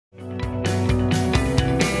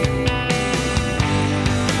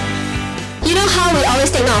how we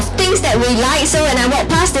always take note of things that we like. So when I walked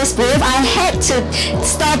past this booth, I had to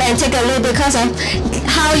stop and take a look because of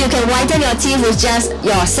how you can whiten your teeth with just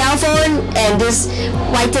your cell phone and this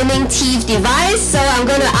whitening teeth device. So I'm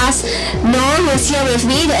going to ask Noor, who's here with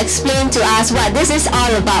me, to explain to us what this is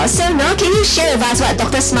all about. So Noor, can you share with us what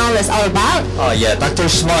Dr. Smile is all about? Yeah, Dr.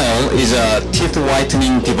 Smile is a teeth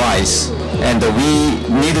whitening device, and we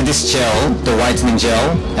need this gel, the whitening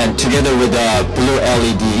gel, and together with a blue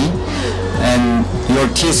LED, and your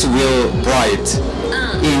teeth will bright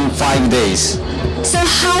in 5 days. So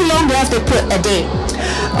how long do I have to put a day?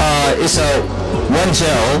 It's a one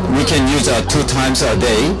gel we can use 2 times a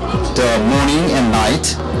day, the morning and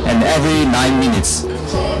night, and every 9 minutes.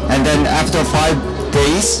 And then after 5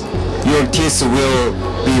 days, your teeth will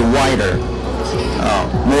be whiter,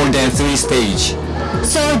 more than 3 stages.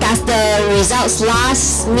 So does the results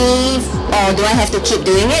last me, or do I have to keep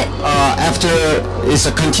doing it? After it's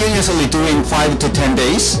continuously doing 5 to 10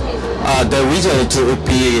 days, the result will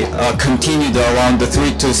be continued around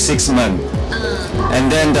 3 to 6 months. And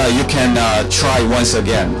then you can try once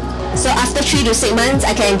again. So after 3 to 6 months,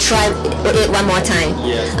 I can try it one more time?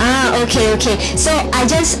 Yes. Okay. So I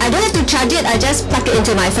don't have to charge it, I just plug it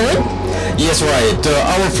into my phone? Yes, right.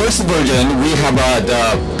 Our first version, we have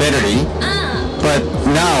the battery. But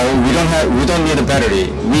now we don't need a battery.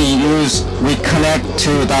 We connect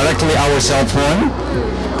to directly our cell phone,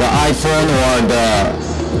 the iPhone or the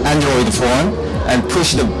Android phone, and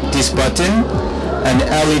push this button, and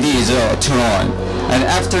LED is turn on. And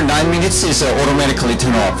after 9 minutes, it's automatically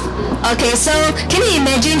turn off. Okay, so can you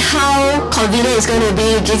imagine how convenient it's going to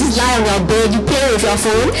be? You just lie on your bed, you play with your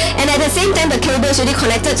phone, and at the same time the cable is already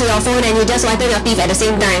connected to your phone and you just whiten your teeth at the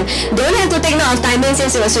same time. Don't have to take note of timing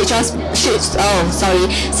since it will switch off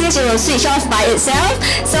by itself.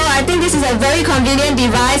 So I think this is a very convenient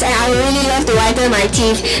device and I would really love to whiten my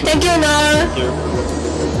teeth. Thank you, Noor. Thank you.